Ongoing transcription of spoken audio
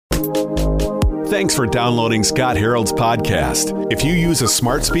Thanks for downloading Scott Harold's podcast. If you use a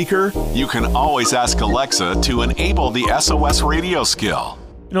smart speaker, you can always ask Alexa to enable the SOS radio skill.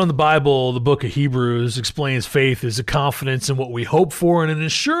 You know, in the Bible, the book of Hebrews explains faith is a confidence in what we hope for and an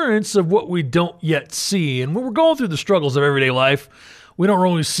assurance of what we don't yet see. And when we're going through the struggles of everyday life, we don't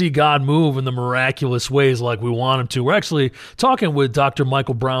always see God move in the miraculous ways like we want him to. We're actually talking with Dr.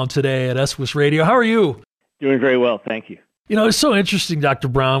 Michael Brown today at SOS Radio. How are you? Doing very well, thank you. You know, it's so interesting, Dr.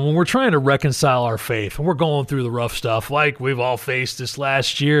 Brown, when we're trying to reconcile our faith and we're going through the rough stuff like we've all faced this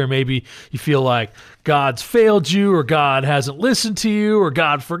last year, and maybe you feel like God's failed you or God hasn't listened to you or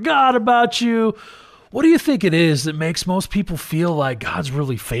God forgot about you. What do you think it is that makes most people feel like God's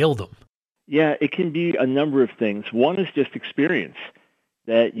really failed them? Yeah, it can be a number of things. One is just experience,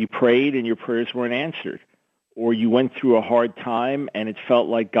 that you prayed and your prayers weren't answered, or you went through a hard time and it felt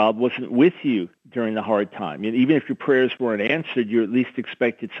like God wasn't with you during the hard time. And even if your prayers weren't answered, you at least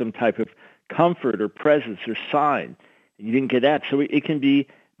expected some type of comfort or presence or sign, and you didn't get that. So it can be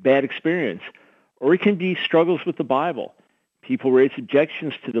bad experience, or it can be struggles with the Bible. People raise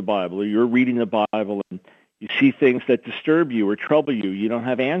objections to the Bible, or you're reading the Bible and you see things that disturb you or trouble you, you don't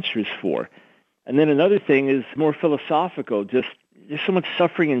have answers for. And then another thing is more philosophical, just there's so much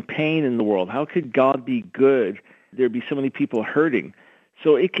suffering and pain in the world. How could God be good? There'd be so many people hurting.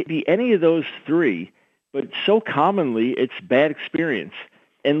 So it could be any of those three, but so commonly it's bad experience.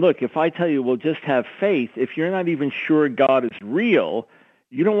 And look, if I tell you, well, just have faith, if you're not even sure God is real,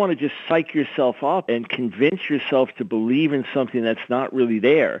 you don't want to just psych yourself up and convince yourself to believe in something that's not really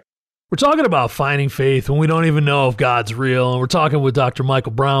there. We're talking about finding faith when we don't even know if God's real. And we're talking with Dr.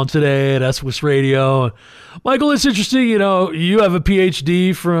 Michael Brown today at SOS Radio. Michael, it's interesting, you know, you have a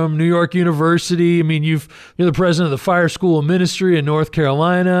PhD from New York University. I mean, you're the president of the Fire School of Ministry in North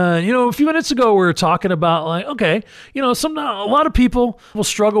Carolina. And, you know, a few minutes ago, we were talking about like, okay, you know, a lot of people will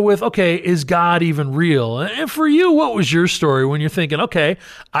struggle with, okay, is God even real? And for you, what was your story when you're thinking, okay,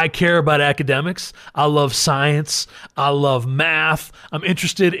 I care about academics. I love science. I love math. I'm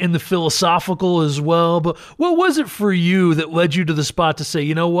interested in the philosophical as well. But what was it for you that led you to the spot to say,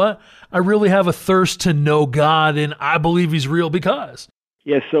 you know what? I really have a thirst to know God, and I believe he's real because.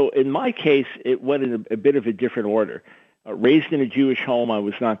 Yeah, so in my case, it went in a bit of a different order. Raised in a Jewish home, I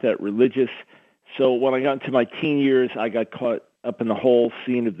was not that religious. So when I got into my teen years, I got caught up in the whole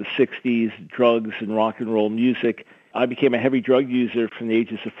scene of the 60s, drugs and rock and roll music. I became a heavy drug user from the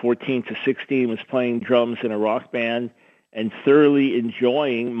ages of 14 to 16, was playing drums in a rock band and thoroughly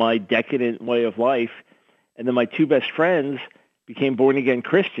enjoying my decadent way of life. And then my two best friends became born-again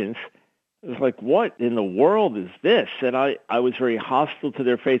Christians. It was like, what in the world is this? And I was very hostile to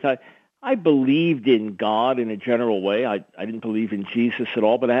their faith. I believed in God in a general way. I didn't believe in Jesus at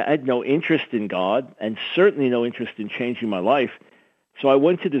all, but I had no interest in God and certainly no interest in changing my life. So I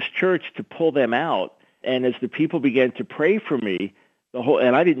went to this church to pull them out. And as the people began to pray for me,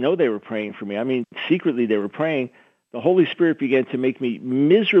 and I didn't know they were praying for me. I mean, secretly they were praying. The Holy Spirit began to make me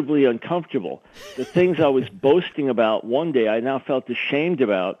miserably uncomfortable. The things I was boasting about one day, I now felt ashamed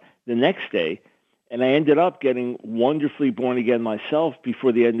about the next day, and I ended up getting wonderfully born again myself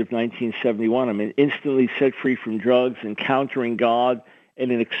before the end of 1971. I mean, instantly set free from drugs, encountering God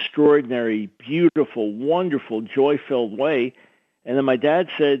in an extraordinary, beautiful, wonderful, joy-filled way. And then my dad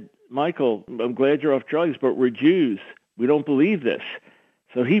said, Michael, I'm glad you're off drugs, but we're Jews. We don't believe this.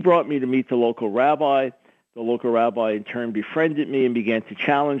 So he brought me to meet the local rabbi. The local rabbi in turn befriended me and began to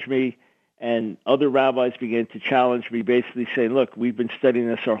challenge me. And other rabbis began to challenge me, basically saying, look, we've been studying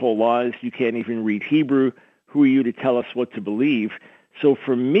this our whole lives. You can't even read Hebrew. Who are you to tell us what to believe? So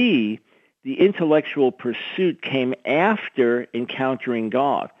for me, the intellectual pursuit came after encountering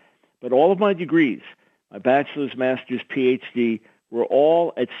God. But all of my degrees, my bachelor's, master's, PhD, were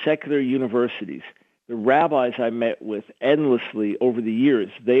all at secular universities. The rabbis I met with endlessly over the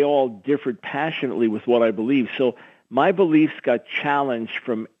years, they all differed passionately with what I believed. So my beliefs got challenged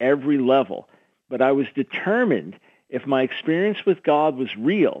from every level, but I was determined if my experience with God was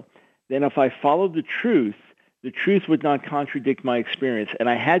real, then if I followed the truth would not contradict my experience. And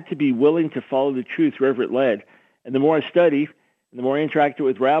I had to be willing to follow the truth wherever it led. And the more I studied, and the more I interacted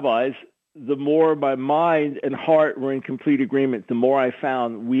with rabbis, the more my mind and heart were in complete agreement, the more I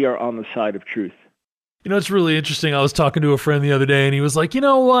found we are on the side of truth. You know, it's really interesting. I was talking to a friend the other day, and he was like, you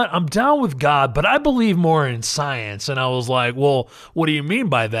know what? I'm down with God, but I believe more in science. And I was like, well, what do you mean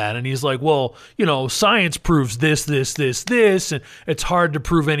by that? And he's like, well, you know, science proves this, and it's hard to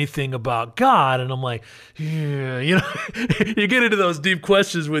prove anything about God. And I'm like, yeah, you know, you get into those deep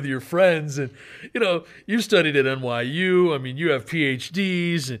questions with your friends. And, you know, you studied at NYU. I mean, you have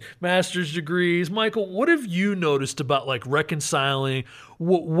PhDs and master's degrees. Michael, what have you noticed about like reconciling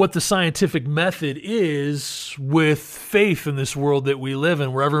what the scientific method is with faith in this world that we live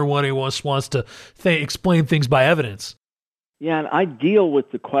in, where everyone wants to explain things by evidence. Yeah, and I deal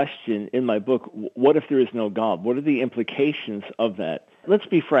with the question in my book, what if there is no God? What are the implications of that? Let's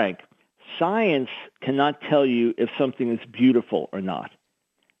be frank. Science cannot tell you if something is beautiful or not.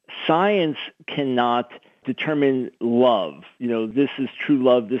 Science cannot determine love. This is true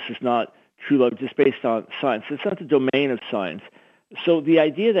love, this is not true love, just based on science. It's not the domain of science. So the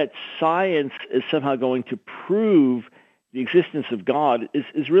idea that science is somehow going to prove the existence of God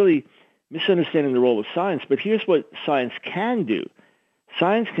is really misunderstanding the role of science. But here's what science can do.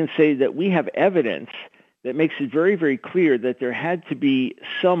 Science can say that we have evidence that makes it very, very clear that there had to be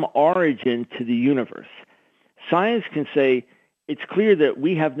some origin to the universe. Science can say it's clear that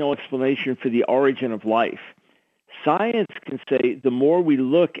we have no explanation for the origin of life. Science can say the more we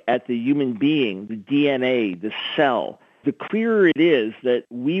look at the human being, the DNA, the cell, the clearer it is that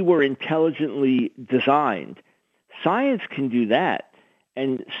we were intelligently designed. Science can do that.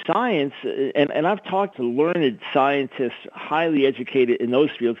 And science, and I've talked to learned scientists, highly educated in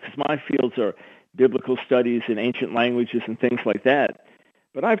those fields, because my fields are biblical studies and ancient languages and things like that.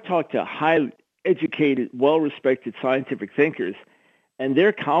 But I've talked to highly educated, well-respected scientific thinkers, and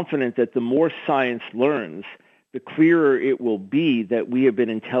they're confident that the more science learns, the clearer it will be that we have been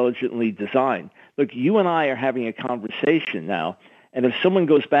intelligently designed. Look, you and I are having a conversation now, and if someone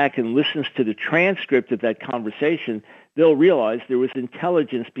goes back and listens to the transcript of that conversation, they'll realize there was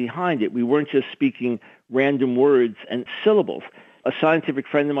intelligence behind it. We weren't just speaking random words and syllables. A scientific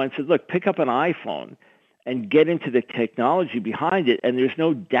friend of mine said, look, pick up an iPhone and get into the technology behind it, and there's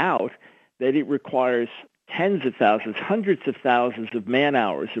no doubt that it requires tens of thousands, hundreds of thousands of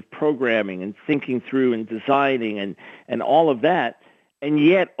man-hours of programming and thinking through and designing and all of that. And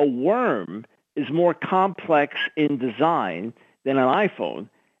yet a worm is more complex in design than an iPhone.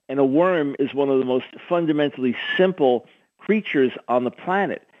 And a worm is one of the most fundamentally simple creatures on the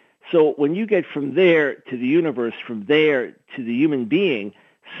planet. So when you get from there to the universe, from there to the human being,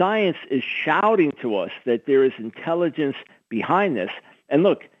 science is shouting to us that there is intelligence behind this. And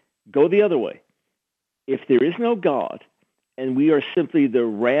look, go the other way. If there is no God, and we are simply the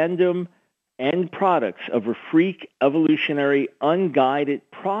random end products of a freak, evolutionary, unguided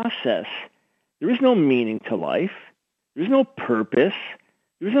process, there is no meaning to life. There's no purpose.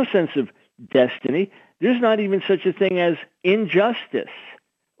 There's no sense of destiny. There's not even such a thing as injustice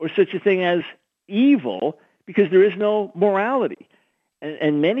or such a thing as evil, because there is no morality.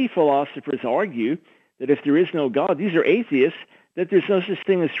 And many philosophers argue that if there is no God, these are atheists, that there's no such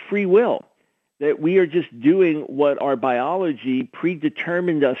thing as free will, that we are just doing what our biology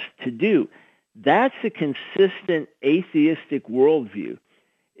predetermined us to do. That's a consistent atheistic worldview.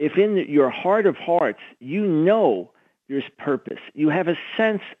 If in your heart of hearts you know there's purpose, you have a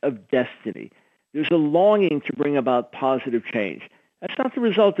sense of destiny, there's a longing to bring about positive change, that's not the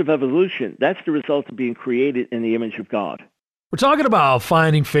result of evolution. That's the result of being created in the image of God. We're talking about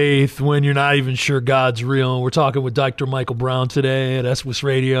finding faith when you're not even sure God's real. We're talking with Dr. Michael Brown today at SWIS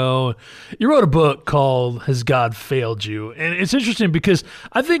Radio. You wrote a book called Has God Failed You? And it's interesting because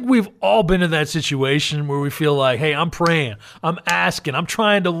I think we've all been in that situation where we feel like, hey, I'm praying, I'm asking, I'm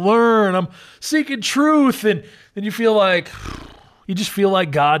trying to learn, I'm seeking truth. And then you feel like, you just feel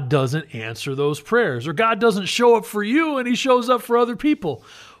like God doesn't answer those prayers, or God doesn't show up for you and he shows up for other people.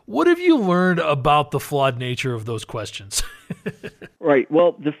 What have you learned about the flawed nature of those questions? Right.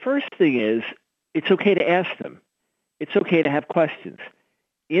 Well, the first thing is it's okay to ask them. It's okay to have questions.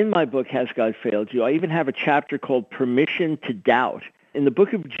 In my book, Has God Failed You?, I even have a chapter called Permission to Doubt. In the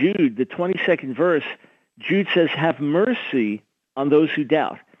book of Jude, the 22nd verse, Jude says, have mercy on those who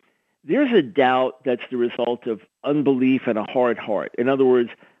doubt. There's a doubt that's the result of unbelief and a hard heart. In other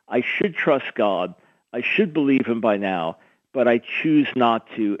words, I should trust God. I should believe him by now, but I choose not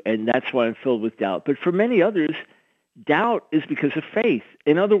to, and that's why I'm filled with doubt. But for many others, doubt is because of faith.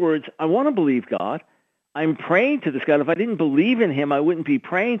 In other words, I want to believe God. I'm praying to this God. If I didn't believe in him, I wouldn't be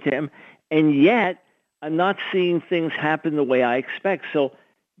praying to him, and yet I'm not seeing things happen the way I expect. So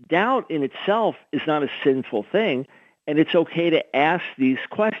doubt in itself is not a sinful thing, and it's okay to ask these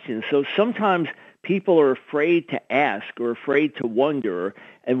questions. So sometimes people are afraid to ask or afraid to wonder,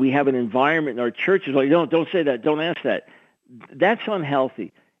 and we have an environment in our churches like, no, don't say that, don't ask that. That's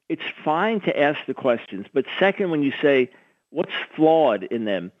unhealthy. It's fine to ask the questions. But second, when you say, what's flawed in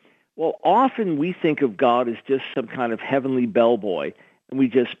them? Well, often we think of God as just some kind of heavenly bellboy, and we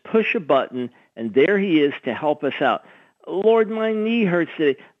just push a button, and there he is to help us out. Lord, my knee hurts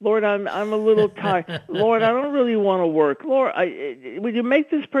today. Lord, I'm a little tired. Lord, I don't really want to work. Lord, would you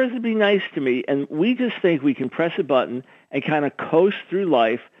make this person be nice to me? And we just think we can press a button and kind of coast through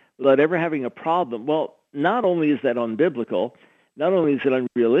life without ever having a problem. Well, not only is that unbiblical, not only is it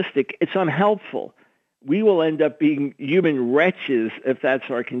unrealistic, it's unhelpful. We will end up being human wretches if that's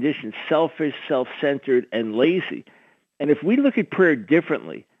our condition, selfish, self-centered, and lazy. And if we look at prayer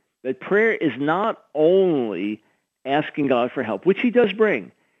differently, that prayer is not only asking God for help, which he does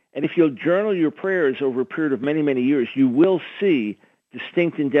bring. And if you'll journal your prayers over a period of many, many years, you will see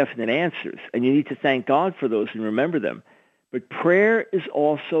distinct and definite answers. And you need to thank God for those and remember them. But prayer is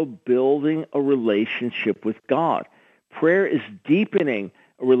also building a relationship with God. Prayer is deepening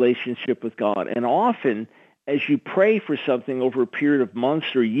a relationship with God. And often, as you pray for something over a period of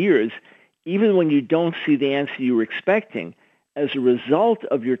months or years, even when you don't see the answer you were expecting, as a result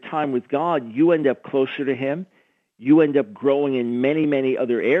of your time with God, you end up closer to him. You end up growing in many, many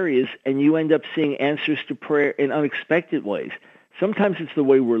other areas, and you end up seeing answers to prayer in unexpected ways. Sometimes it's the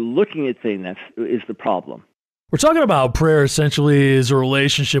way we're looking at things that is the problem. We're talking about prayer essentially is a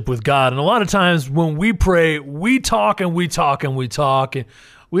relationship with God. And a lot of times when we pray, we talk and we talk and we talk, and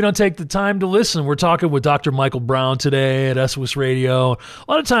we don't take the time to listen. We're talking with Dr. Michael Brown today at SOS Radio.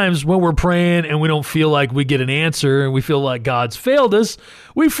 A lot of times when we're praying and we don't feel like we get an answer and we feel like God's failed us,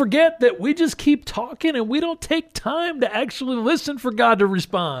 we forget that we just keep talking and we don't take time to actually listen for God to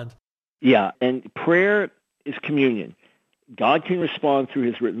respond. Yeah, and prayer is communion. God can respond through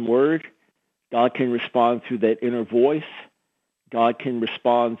his written word. God can respond through that inner voice. God can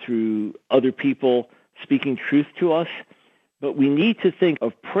respond through other people speaking truth to us. But we need to think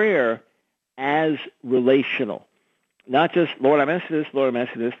of prayer as relational, not just, Lord, I'm asking this, Lord, I'm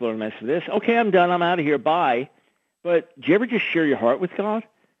asking this, Lord, I'm asking this. Okay, I'm done. I'm out of here. Bye. But do you ever just share your heart with God? Do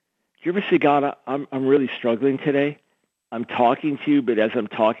you ever say, God, I'm really struggling today. I'm talking to you, but as I'm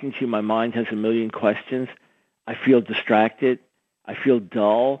talking to you, my mind has a million questions. I feel distracted. I feel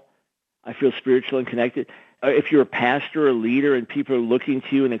dull. I feel spiritual and connected. If you're a pastor or a leader and people are looking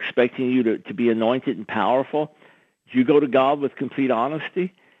to you and expecting you to be anointed and powerful, do you go to God with complete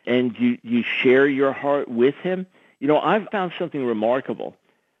honesty and you share your heart with him? You know, I've found something remarkable.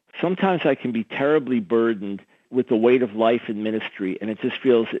 Sometimes I can be terribly burdened with the weight of life and ministry, and it just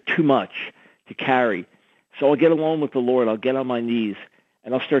feels too much to carry. So I'll get alone with the Lord. I'll get on my knees,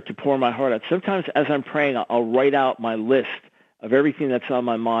 and I'll start to pour my heart out. Sometimes as I'm praying, I'll write out my list of everything that's on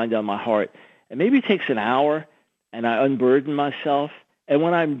my mind, on my heart. And maybe it takes an hour, and I unburden myself. And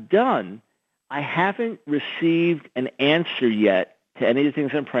when I'm done, I haven't received an answer yet to any of the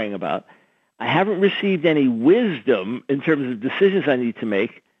things I'm praying about. I haven't received any wisdom in terms of decisions I need to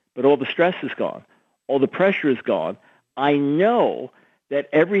make, but all the stress is gone. All the pressure is gone. I know that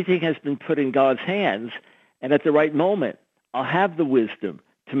everything has been put in God's hands, and at the right moment, I'll have the wisdom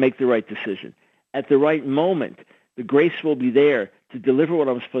to make the right decision. At the right moment, the grace will be there to deliver what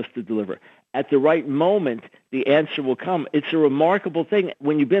I'm supposed to deliver. At the right moment, the answer will come. It's a remarkable thing.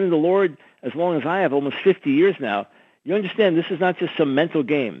 When you've been in the Lord as long as I have, almost 50 years now, you understand this is not just some mental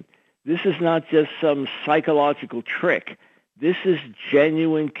game. This is not just some psychological trick. This is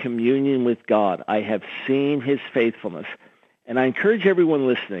genuine communion with God. I have seen his faithfulness. And I encourage everyone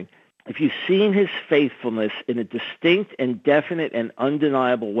listening, if you've seen his faithfulness in a distinct and definite and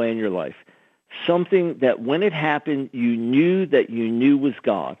undeniable way in your life, something that when it happened, you knew was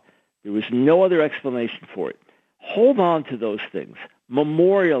God. There was no other explanation for it. Hold on to those things.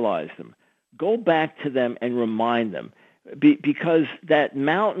 Memorialize them. Go back to them and remind them. Because that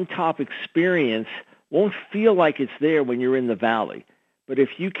mountaintop experience won't feel like it's there when you're in the valley. But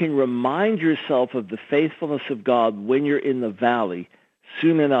if you can remind yourself of the faithfulness of God when you're in the valley,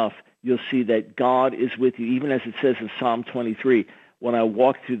 soon enough, you'll see that God is with you. Even as it says in Psalm 23, when I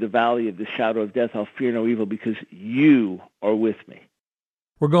walk through the valley of the shadow of death, I'll fear no evil because you are with me.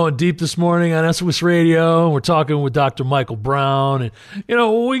 We're going deep this morning on SOS Radio. We're talking with Dr. Michael Brown. And, you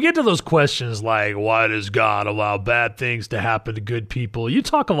know, when we get to those questions like, why does God allow bad things to happen to good people? You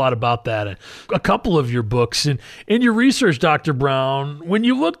talk a lot about that in a couple of your books. And in your research, Dr. Brown, when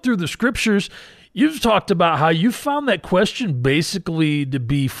you look through the scriptures, you've talked about how you found that question basically to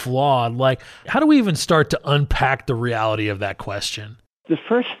be flawed. Like, how do we even start to unpack the reality of that question? The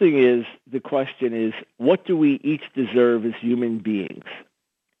first thing is, the question is, what do we each deserve as human beings?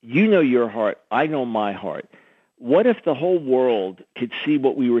 You know your heart. I know my heart. What if the whole world could see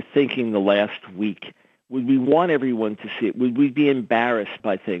what we were thinking the last week? Would we want everyone to see it? Would we be embarrassed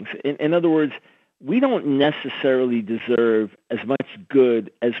by things? In other words, we don't necessarily deserve as much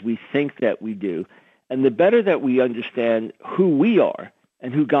good as we think that we do. And the better that we understand who we are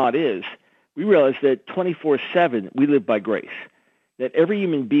and who God is, we realize that 24/7 we live by grace, that every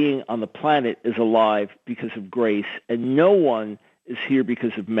human being on the planet is alive because of grace, and no one is here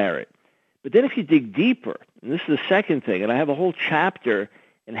because of merit. But then if you dig deeper, and this is the second thing, and I have a whole chapter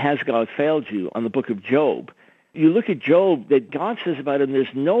in Has God Failed You on the book of Job. You look at Job, that God says about him,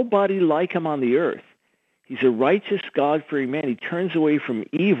 there's nobody like him on the earth. He's a righteous, God-fearing man. He turns away from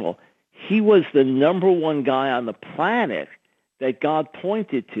evil. He was the number one guy on the planet that God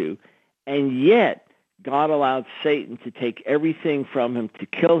pointed to, and yet God allowed Satan to take everything from him, to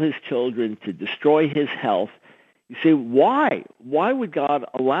kill his children, to destroy his health. You say, why? Why would God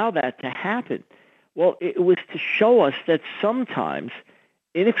allow that to happen? Well, it was to show us that sometimes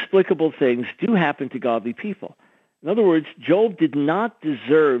inexplicable things do happen to godly people. In other words, Job did not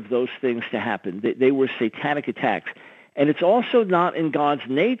deserve those things to happen. They were satanic attacks. And it's also not in God's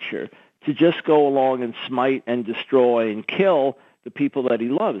nature to just go along and smite and destroy and kill the people that he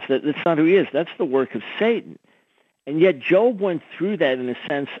loves. That's not who he is. That's the work of Satan. And yet Job went through that, in a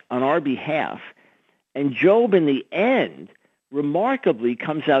sense, on our behalf. And Job, in the end, remarkably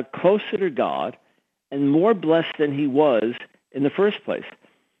comes out closer to God and more blessed than he was in the first place.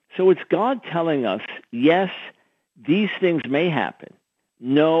 So it's God telling us, yes, these things may happen.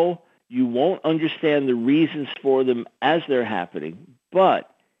 No, you won't understand the reasons for them as they're happening.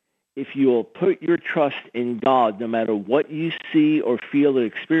 But if you will put your trust in God, no matter what you see or feel or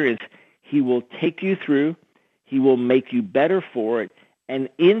experience, he will take you through. He will make you better for it. And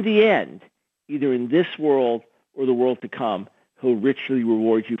in the end, either in this world or the world to come, he'll richly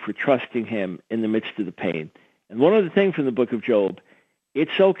reward you for trusting him in the midst of the pain. And one other thing from the book of Job,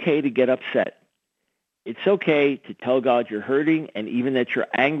 it's okay to get upset. It's okay to tell God you're hurting and even that you're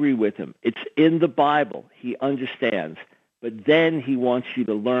angry with him. It's in the Bible. He understands. But then he wants you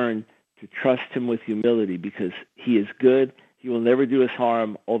to learn to trust him with humility, because he is good. He will never do us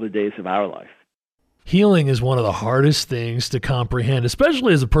harm all the days of our life. Healing is one of the hardest things to comprehend,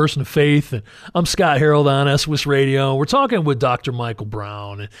 especially as a person of faith. And I'm Scott Harold on SWIS Radio. We're talking with Dr. Michael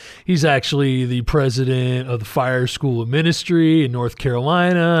Brown. He's actually the president of the Fire School of Ministry in North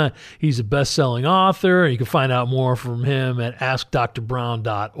Carolina. He's a best-selling author. You can find out more from him at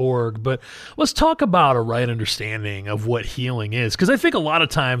askdrbrown.org. But let's talk about a right understanding of what healing is, because I think a lot of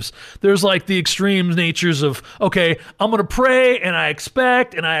times there's like the extreme natures of, okay, I'm going to pray and I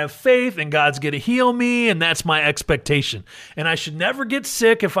expect and I have faith and God's going to heal me, and that's my expectation. And I should never get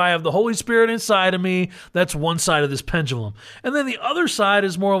sick if I have the Holy Spirit inside of me. That's one side of this pendulum. And then the other side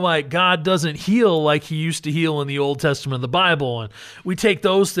is more like God doesn't heal like he used to heal in the Old Testament of the Bible. And we take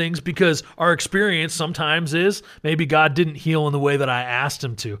those things because our experience sometimes is maybe God didn't heal in the way that I asked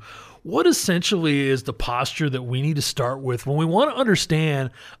him to. What essentially is the posture that we need to start with when we want to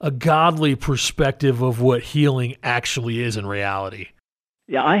understand a godly perspective of what healing actually is in reality?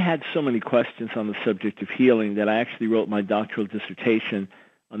 Yeah, I had so many questions on the subject of healing that I actually wrote my doctoral dissertation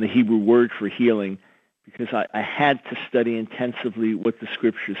on the Hebrew word for healing, because I had to study intensively what the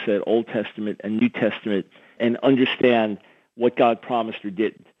Scripture said, Old Testament and New Testament, and understand what God promised or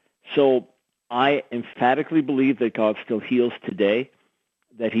didn't. So I emphatically believe that God still heals today,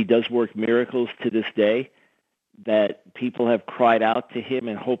 that he does work miracles to this day, that people have cried out to him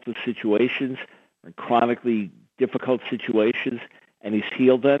in hopeless situations or chronically difficult situations, and he's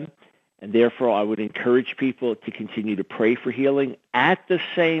healed them. And therefore, I would encourage people to continue to pray for healing. At the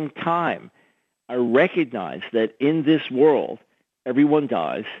same time, I recognize that in this world, everyone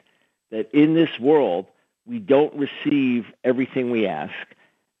dies, that in this world, we don't receive everything we ask,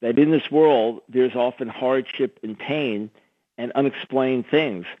 that in this world, there's often hardship and pain and unexplained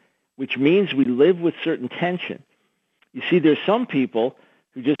things, which means we live with certain tension. You see, there's some people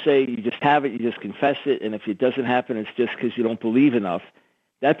who just say, you just have it, you just confess it, and if it doesn't happen, it's just because you don't believe enough.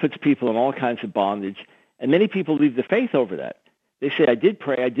 That puts people in all kinds of bondage, and many people leave the faith over that. They say, I did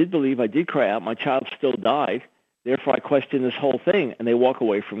pray, I did believe, I did cry out, my child still died, therefore I question this whole thing, and they walk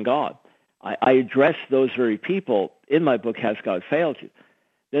away from God. I address those very people in my book, Has God Failed You?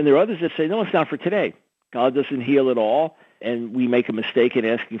 Then there are others that say, no, it's not for today. God doesn't heal at all, and we make a mistake in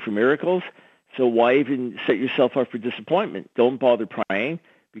asking for miracles. So why even set yourself up for disappointment? Don't bother praying,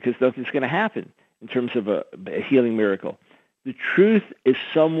 because nothing's going to happen in terms of a healing miracle. The truth is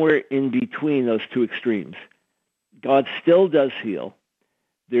somewhere in between those two extremes. God still does heal.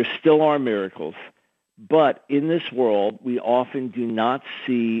 There still are miracles. But in this world, we often do not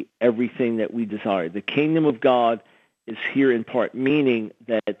see everything that we desire. The kingdom of God is here in part, meaning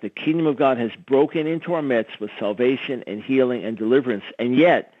that the kingdom of God has broken into our midst with salvation and healing and deliverance, and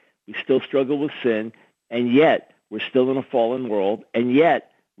yet we still struggle with sin, and yet we're still in a fallen world, and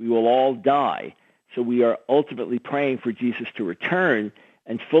yet we will all die. So we are ultimately praying for Jesus to return,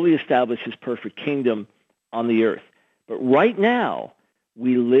 and fully establish his perfect kingdom on the earth. But right now,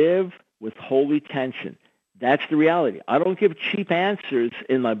 we live with holy tension. That's the reality. I don't give cheap answers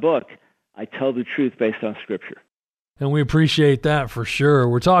in my book. I tell the truth based on Scripture. And we appreciate that for sure.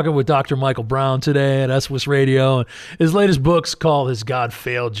 We're talking with Dr. Michael Brown today at SWIS Radio. And his latest book's called Has God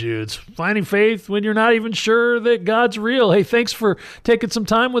Failed You? It's finding faith when you're not even sure that God's real. Hey, thanks for taking some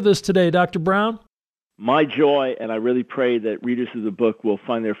time with us today, Dr. Brown. My joy, and I really pray that readers of the book will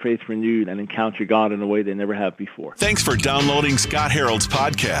find their faith renewed and encounter God in a way they never have before. Thanks for downloading Scott Harold's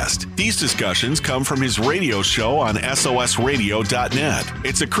podcast. These discussions come from his radio show on SOSradio.net.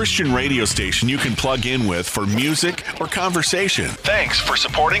 It's a Christian radio station you can plug in with for music or conversation. Thanks for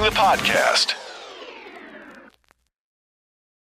supporting the podcast.